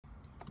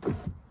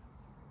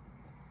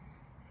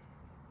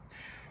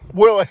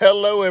Well,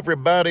 hello,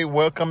 everybody.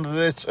 Welcome to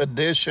this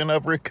edition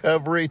of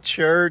Recovery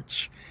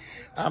Church.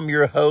 I'm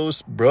your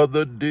host,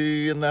 Brother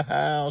D in the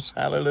house.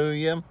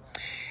 Hallelujah.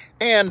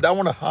 And I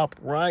want to hop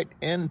right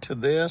into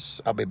this.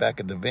 I'll be back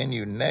at the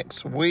venue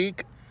next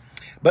week.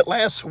 But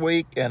last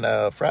week and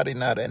Friday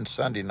night and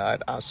Sunday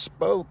night, I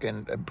spoke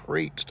and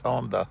preached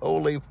on the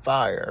holy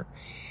fire,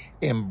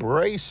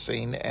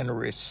 embracing and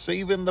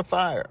receiving the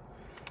fire.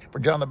 For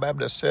John the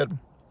Baptist said,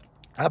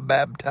 I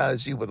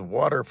baptize you with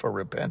water for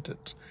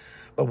repentance,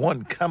 but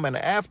one coming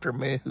after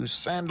me whose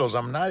sandals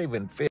I'm not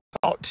even fit to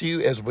talk to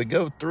you as we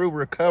go through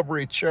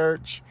Recovery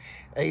Church.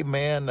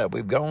 Amen.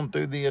 We've gone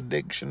through the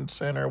addiction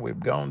center. We've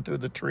gone through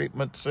the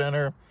treatment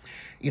center.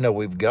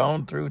 We've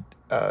gone through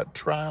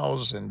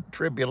trials and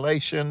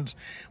tribulations.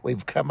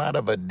 We've come out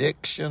of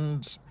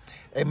addictions.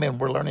 Amen.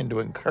 We're learning to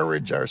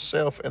encourage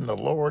ourselves in the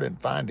Lord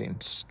and finding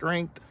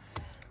strength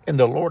in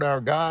the Lord our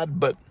God.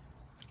 But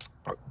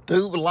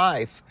through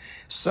life,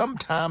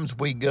 sometimes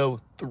we go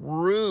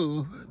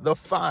through the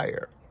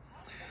fire.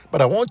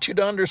 But I want you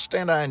to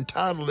understand, I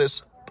entitled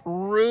this,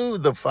 Through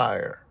the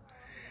Fire.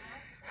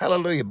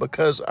 Hallelujah.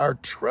 Because our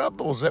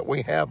troubles that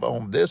we have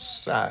on this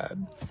side,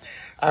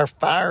 our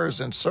fires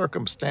and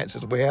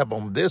circumstances we have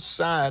on this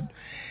side,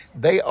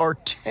 they are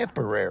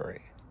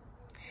temporary.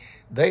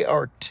 They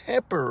are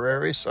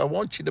temporary. So I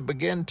want you to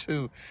begin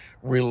to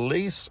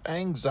release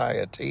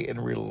anxiety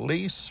and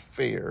release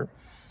fear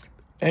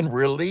and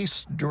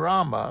release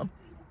drama,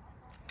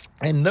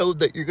 and know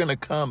that you're going to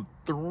come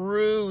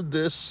through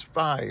this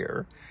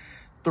fire,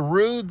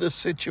 through the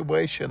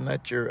situation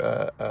that you're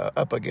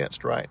up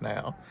against right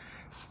now,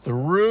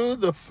 through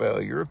the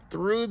failure,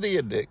 through the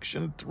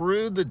addiction,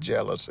 through the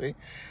jealousy,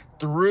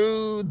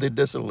 through the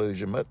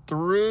disillusionment,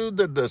 through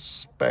the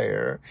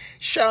despair.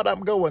 Shout, I'm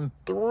going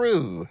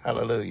through,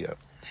 hallelujah,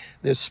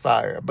 this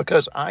fire.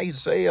 Because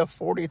Isaiah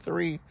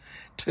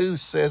 43:2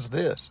 says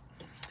this.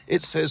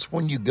 It says,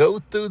 when you go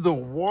through the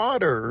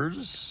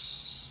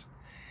waters,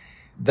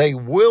 they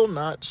will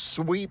not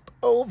sweep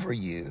over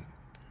you.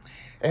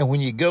 And when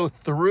you go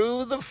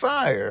through the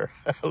fire,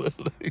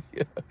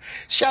 hallelujah,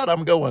 shout,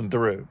 I'm going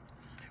through.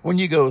 When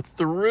you go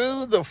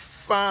through the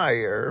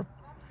fire,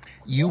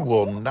 you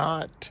will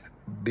not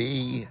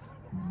be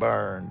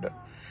burned.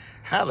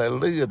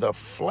 Hallelujah. The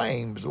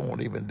flames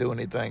won't even do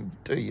anything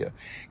to you.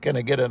 Can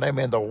I get an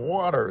amen? The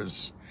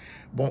waters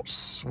won't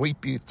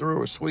sweep you through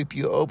or sweep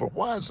you over.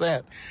 Why is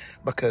that?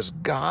 Because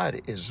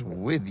God is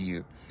with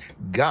you.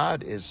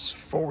 God is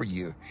for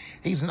you.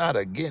 He's not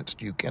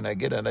against you. Can I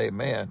get an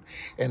amen?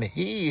 And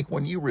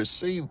when you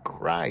receive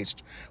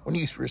Christ, when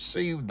you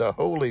receive the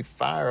holy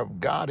fire of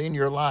God in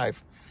your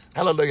life,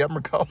 hallelujah, I'm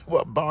recalling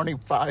what Barney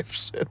Fife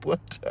said one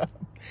time.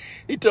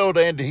 He told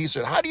Andy, he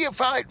said, how do you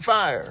fight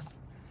fire?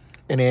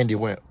 And Andy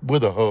went,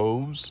 with a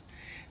hose.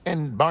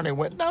 And Barney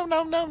went,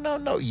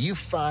 no. You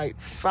fight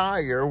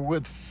fire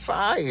with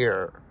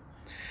fire.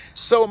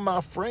 So,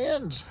 my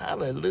friends,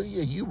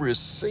 hallelujah, you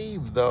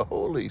receive the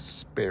Holy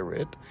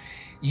Spirit.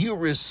 You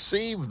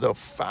receive the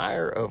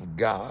fire of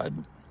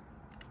God.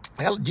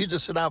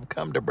 Jesus said, I've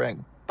come to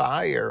bring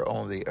fire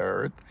on the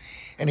earth.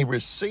 And he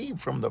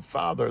received from the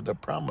Father the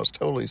promised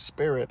Holy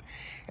Spirit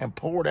and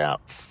poured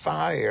out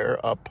fire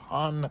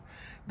upon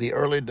the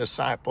early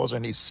disciples,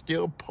 and he's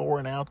still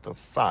pouring out the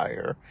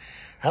fire.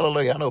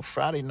 Hallelujah. I know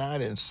Friday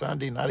night and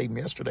Sunday night, even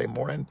yesterday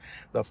morning,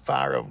 the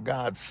fire of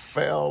God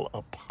fell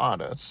upon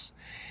us.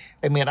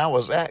 I mean, I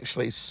was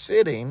actually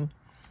sitting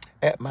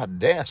at my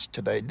desk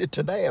today.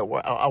 Today,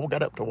 I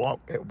got up to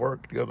walk at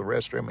work to go to the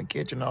restroom and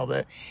kitchen and all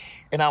that.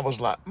 And I was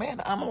like,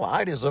 man, I'm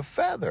light as a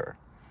feather.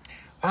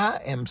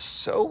 I am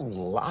so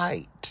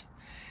light.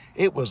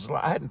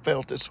 I hadn't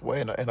felt this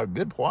way in a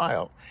good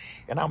while.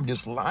 And I'm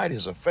just light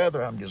as a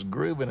feather. I'm just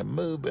grooving and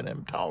moving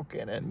and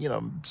talking and,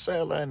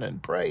 selling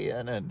and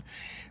praying and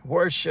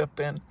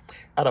worshiping.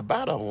 At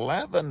about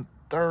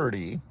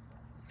 11:30,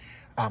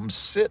 I'm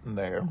sitting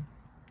there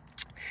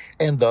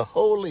and the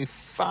holy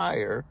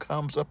fire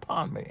comes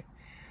upon me.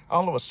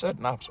 All of a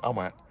sudden, I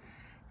went,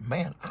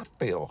 man, I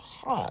feel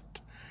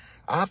hot.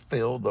 I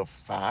feel the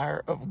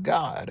fire of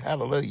God.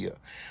 Hallelujah.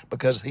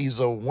 Because he's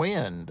a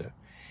wind.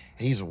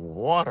 He's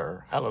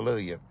water,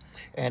 hallelujah,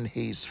 and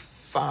he's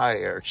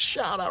fire.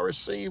 Shout, I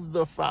receive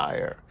the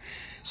fire.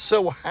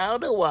 So how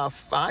do I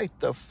fight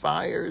the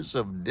fires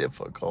of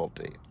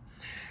difficulty?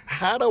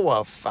 How do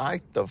I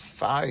fight the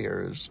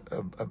fires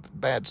of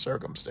bad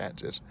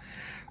circumstances?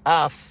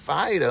 I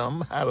fight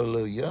them,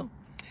 hallelujah,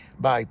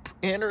 by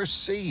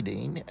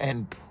interceding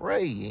and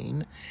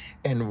praying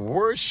and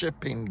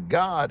worshiping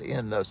God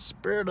in the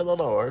Spirit of the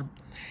Lord,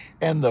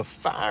 and the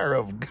fire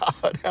of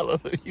God,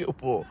 hallelujah,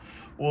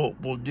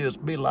 will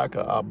just be like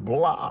a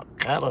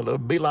block, hallelujah,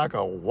 be like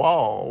a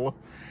wall,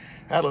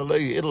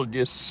 hallelujah. It'll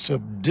just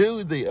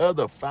subdue the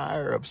other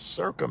fire of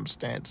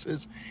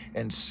circumstances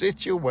and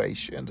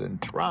situations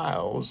and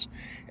trials.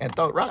 And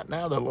right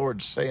now the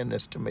Lord's saying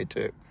this to me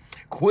too.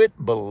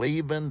 Quit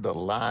believing the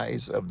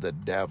lies of the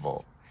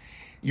devil.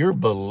 You're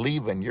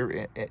believing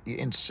your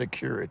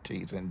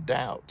insecurities and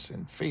doubts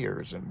and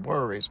fears and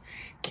worries.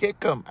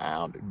 Kick them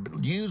out.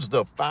 Use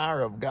the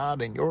fire of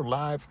God in your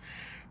life.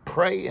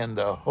 Pray in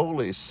the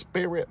Holy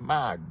Spirit.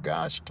 My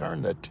gosh,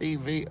 turn the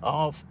TV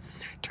off.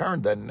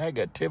 Turn the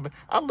negativity.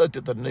 I looked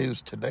at the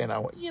news today and I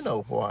went, you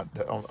know what,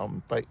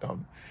 on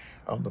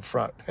the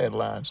front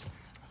headlines,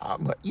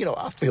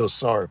 I feel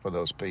sorry for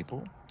those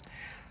people.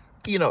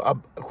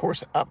 Of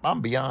course,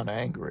 I'm beyond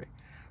angry.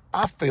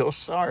 I feel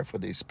sorry for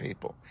these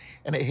people.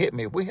 And it hit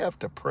me. We have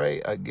to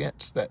pray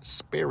against that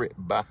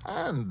spirit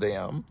behind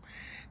them.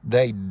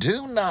 They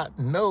do not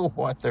know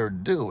what they're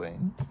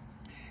doing.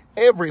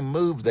 Every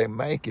move they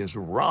make is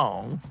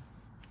wrong.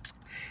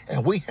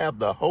 And we have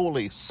the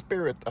Holy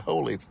Spirit, the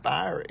Holy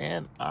Fire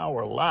in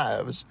our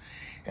lives.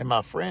 And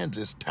my friends,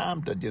 it's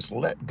time to just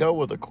let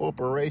go of the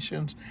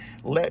corporations,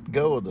 let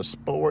go of the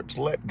sports,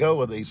 let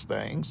go of these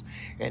things,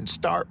 and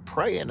start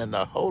praying in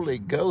the Holy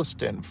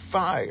Ghost and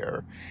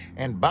fire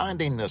and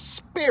binding the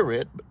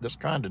spirit that's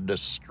trying to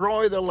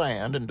destroy the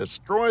land and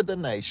destroy the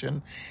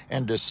nation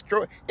and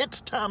destroy. It's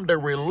time to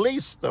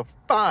release the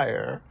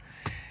fire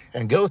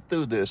and go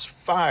through this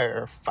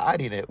fire,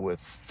 fighting it with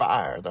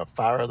fire, the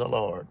fire of the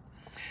Lord.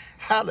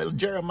 Hallelujah.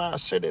 Jeremiah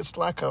said it's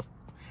like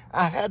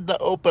I had to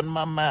open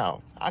my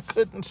mouth. I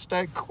couldn't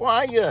stay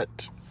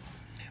quiet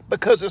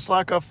because it's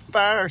like a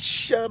fire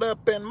shut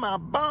up in my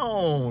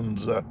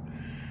bones.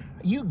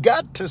 You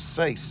got to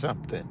say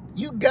something.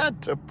 You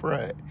got to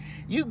pray.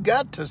 You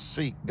got to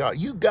seek God.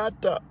 You got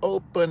to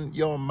open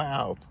your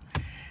mouth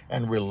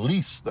and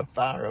release the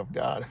fire of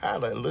God.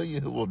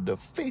 Hallelujah, who will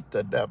defeat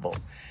the devil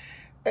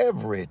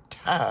every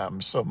time.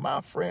 So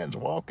my friends,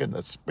 walk in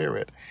the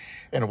Spirit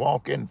and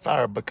walk in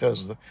fire,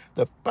 because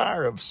the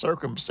fire of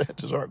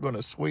circumstances aren't going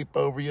to sweep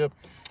over you.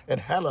 And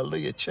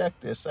hallelujah, check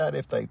this out.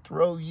 If they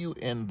throw you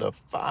in the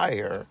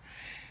fire,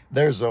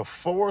 there's a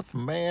fourth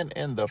man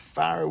in the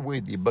fire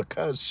with you,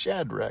 because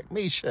Shadrach,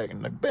 Meshach,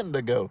 and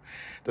Abednego,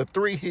 the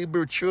three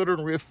Hebrew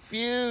children,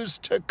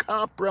 refused to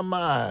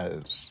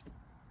compromise.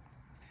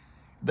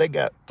 They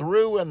got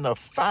through in the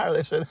fire.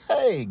 They said,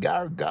 hey,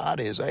 our God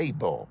is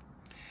able.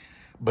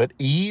 But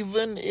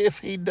even if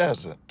he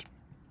doesn't,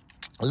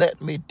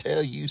 let me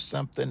tell you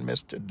something,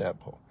 Mr.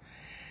 Devil.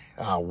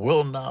 I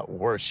will not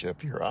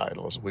worship your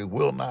idols. We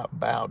will not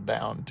bow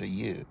down to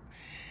you.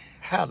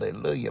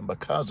 Hallelujah,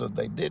 because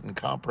they didn't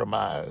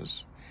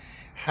compromise.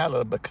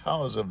 Hallelujah,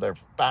 because of their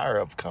fire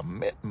of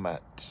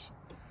commitment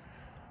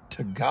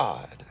to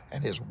God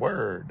and his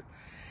word.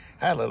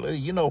 Hallelujah.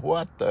 You know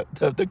what?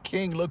 The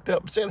king looked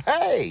up and said,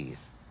 hey,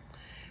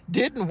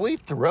 didn't we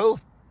throw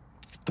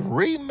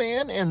 3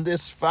 men in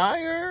this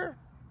fire?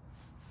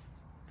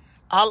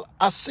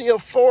 I see a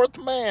 4th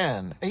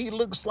man. He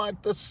looks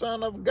like the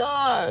Son of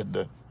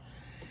God.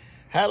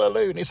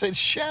 Hallelujah. And he said,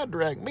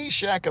 Shadrach,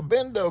 Meshach,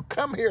 Abednego,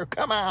 come here,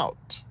 come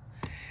out.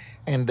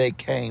 And they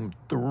came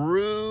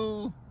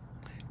through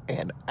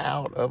and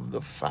out of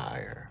the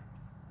fire.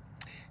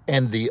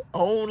 And the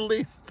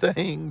only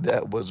thing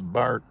that was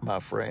burnt, my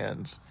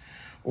friends,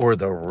 were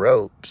the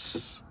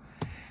ropes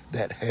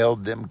that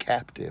held them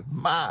captive.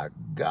 My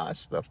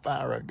gosh, the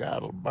fire of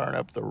God will burn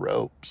up the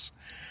ropes,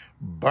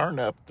 burn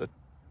up the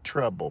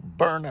trouble,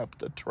 burn up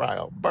the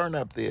trial, burn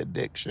up the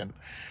addiction,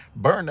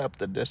 burn up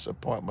the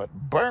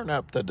disappointment, burn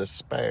up the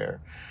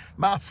despair.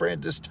 My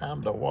friend, it's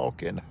time to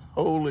walk in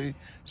Holy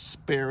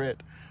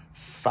Spirit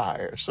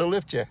fire. So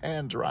lift your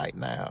hands right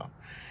now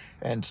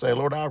and say,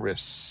 Lord, I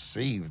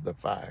receive the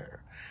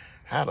fire.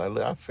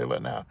 Hallelujah. I feel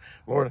it now.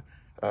 Lord,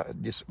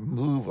 just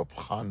move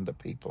upon the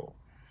people.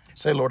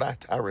 Say, Lord,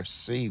 I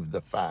receive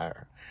the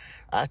fire.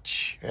 I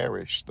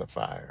cherish the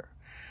fire.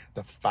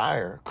 The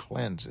fire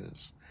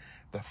cleanses.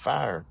 The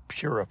fire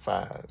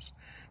purifies.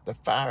 The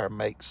fire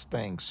makes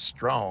things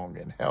strong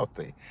and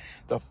healthy.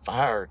 The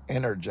fire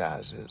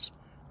energizes.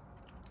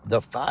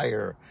 The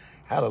fire,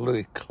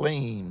 hallelujah,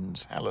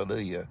 cleans,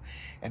 hallelujah,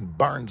 and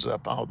burns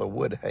up all the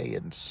wood, hay,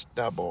 and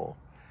stubble.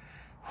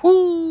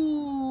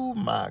 Whoo,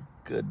 my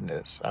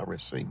goodness, I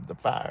received the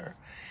fire.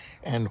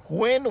 And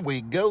when we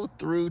go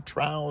through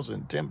trials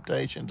and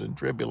temptations and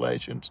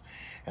tribulations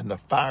and the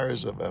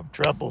fires of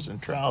troubles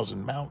and trials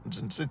and mountains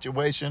and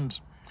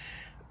situations,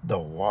 the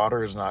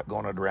water is not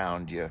going to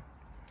drown you.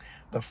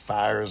 The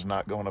fire is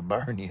not going to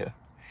burn you.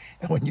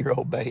 And when you're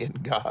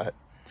obeying God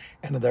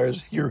and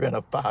you're in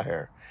a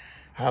fire,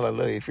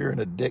 hallelujah, if you're in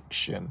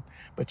addiction,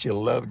 but you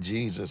love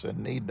Jesus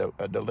and need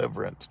a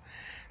deliverance,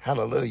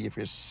 hallelujah, if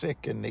you're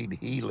sick and need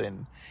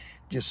healing,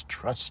 just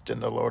trust in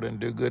the Lord and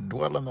do good,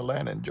 dwell in the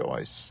land,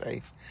 enjoy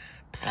safe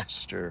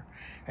pasture,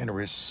 and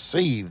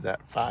receive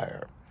that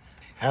fire.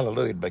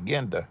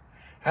 Hallelujah,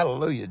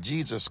 hallelujah,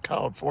 Jesus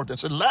called forth and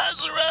said,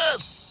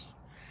 Lazarus,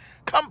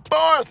 come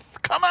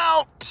forth, come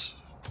out.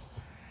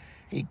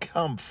 He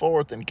come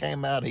forth and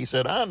came out. He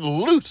said,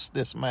 unloose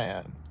this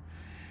man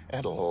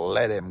and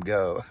let him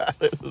go.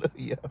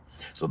 Hallelujah.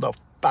 So the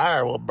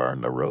fire will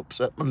burn the ropes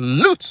up and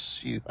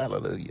loose you.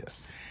 Hallelujah.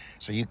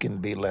 So you can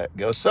be let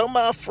go. So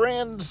my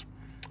friends,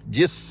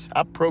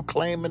 I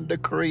proclaim and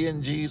decree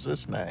in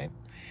Jesus' name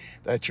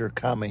that you're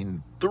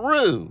coming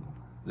through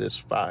this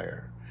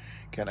fire.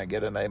 Can I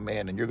get an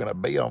amen? And you're going to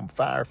be on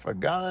fire for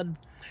God.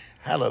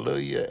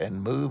 Hallelujah.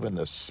 And move in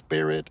the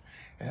Spirit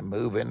and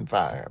move in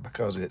fire,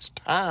 because it's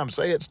time,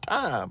 say it's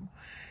time,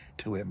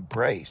 to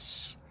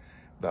embrace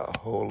the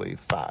holy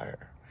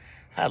fire.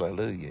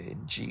 Hallelujah,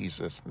 in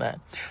Jesus'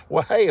 name.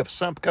 Well, hey,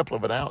 couple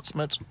of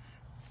announcements.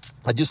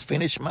 I just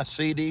finished my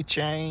CD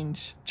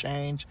change,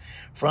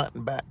 front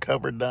and back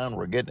cover done.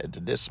 We're getting it to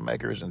Disc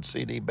Makers and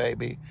CD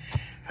Baby.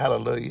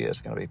 Hallelujah,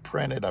 it's going to be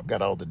printed. I've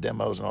got all the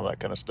demos and all that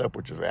kind of stuff,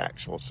 which is the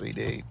actual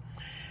CD.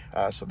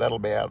 So that'll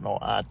be out on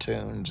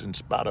iTunes and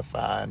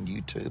Spotify and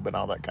YouTube and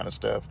all that kind of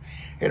stuff.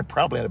 And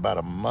probably in about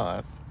a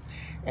month.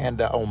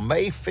 And on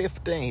May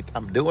 15th,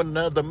 I'm doing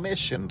another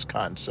missions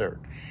concert.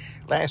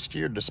 Last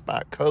year,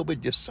 despite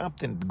COVID, just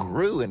something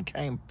grew and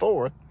came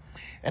forth,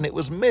 and it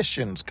was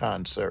missions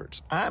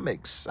concerts. I'm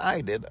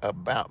excited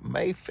about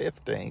May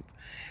 15th,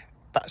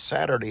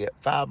 Saturday at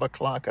 5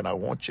 o'clock, and I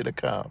want you to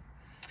come.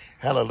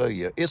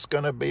 Hallelujah. It's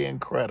going to be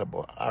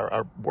incredible.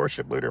 Our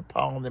worship leader,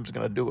 Paul, and them is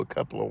going to do a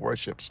couple of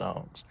worship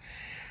songs.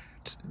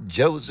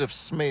 Joseph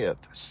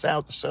Smith,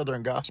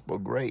 Southern Gospel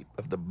great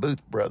of the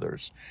Booth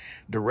Brothers,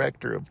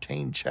 director of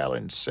Teen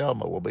Challenge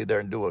Selma, will be there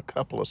and do a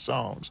couple of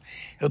songs.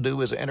 He'll do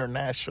his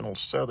international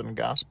Southern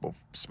Gospel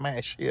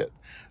smash hit,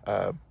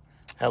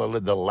 hallelujah,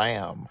 The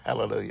Lamb,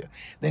 hallelujah.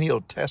 Then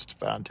he'll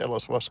testify and tell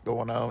us what's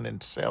going on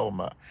in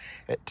Selma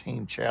at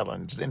Teen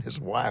Challenge. Then his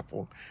wife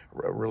will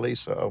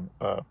release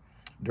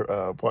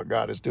what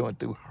God is doing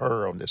through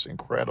her on this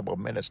incredible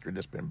ministry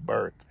that's been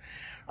birthed.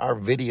 Our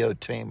video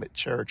team at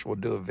church will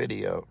do a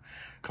video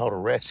called A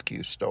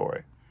Rescue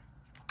Story.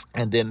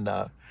 And then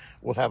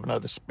we'll have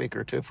another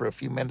speaker too for a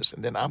few minutes.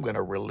 And then I'm going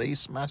to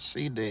release my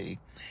CD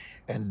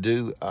and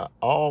do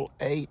all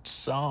 8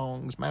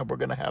 songs. Man, we're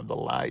going to have the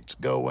lights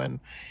going.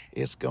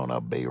 It's going to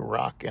be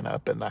rocking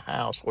up in the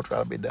house. We'll try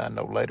to be done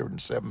no later than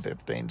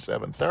 7:15,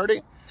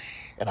 7:30.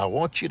 And I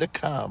want you to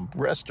come.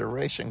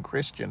 Restoration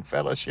Christian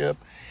Fellowship,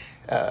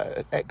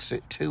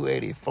 exit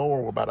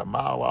 284. We're about a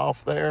mile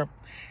off there.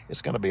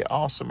 It's going to be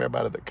awesome.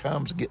 Everybody that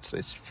comes gets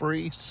this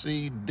free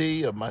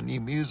CD of my new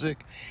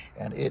music,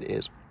 and it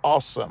is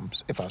awesome,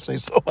 if I say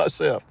so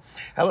myself.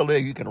 Hallelujah.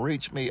 You can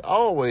reach me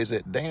always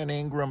at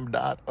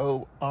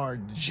daningram.org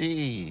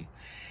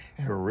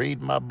and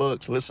read my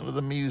books, listen to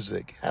the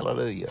music.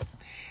 Hallelujah.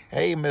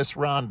 Hey, Miss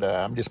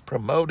Rhonda, I'm just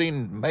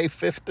promoting May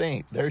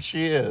 15th. There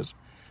she is.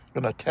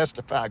 Going to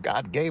testify.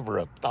 God gave her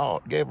a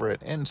thought, gave her an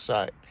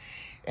insight,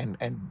 and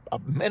a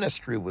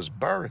ministry was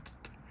birthed.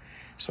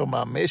 So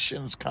my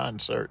missions,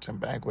 concerts, and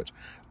banquets,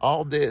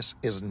 all this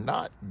is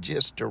not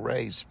just to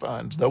raise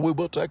funds, though we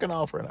will take an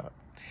offering up.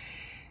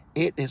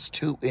 It is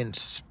to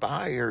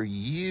inspire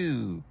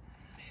you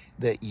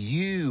that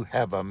you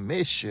have a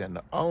mission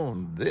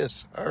on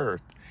this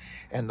earth,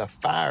 and the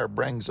fire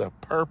brings a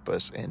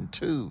purpose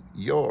into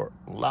your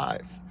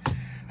life.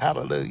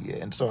 Hallelujah.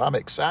 And so I'm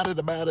excited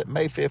about it.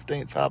 May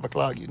 15th, 5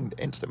 o'clock. You can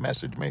instant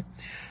message me,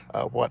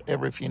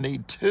 whatever, if you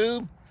need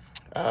to.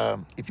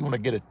 If you want to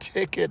get a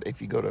ticket,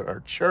 if you go to our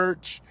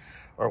church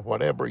or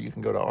whatever, you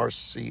can go to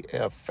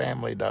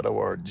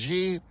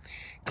rcffamily.org,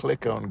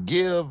 click on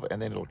give, and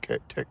then it'll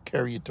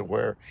carry you to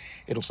where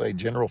it'll say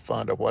general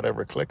fund or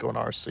whatever. Click on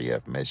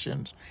RCF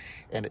missions,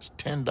 and it's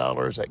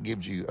 $10. That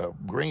gives you a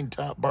green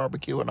top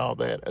barbecue and all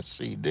that, a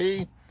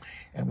CD.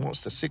 And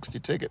once the 60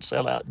 tickets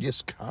sell out,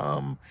 just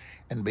come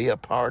and be a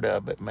part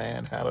of it,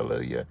 man.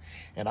 Hallelujah.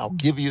 And I'll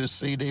give you a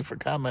CD for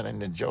coming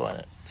and enjoying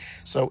it.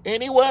 So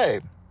anyway,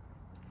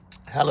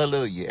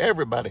 hallelujah.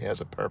 Everybody has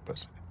a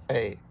purpose.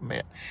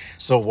 Amen.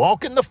 So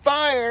walk in the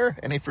fire.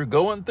 And if you're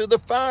going through the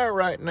fire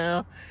right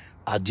now,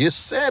 I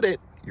just said it,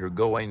 you're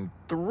going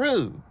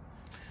through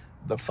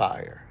the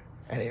fire,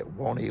 and it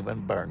won't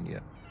even burn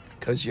you,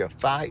 because you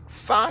fight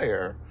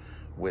fire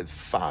with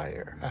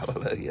fire.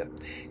 Hallelujah.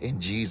 In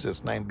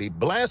Jesus' name, be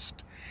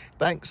blessed.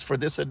 Thanks for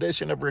this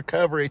edition of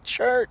Recovery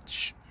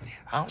Church.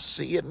 I'll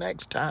see you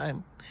next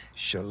time.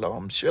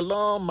 Shalom,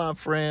 shalom, my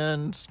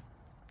friends.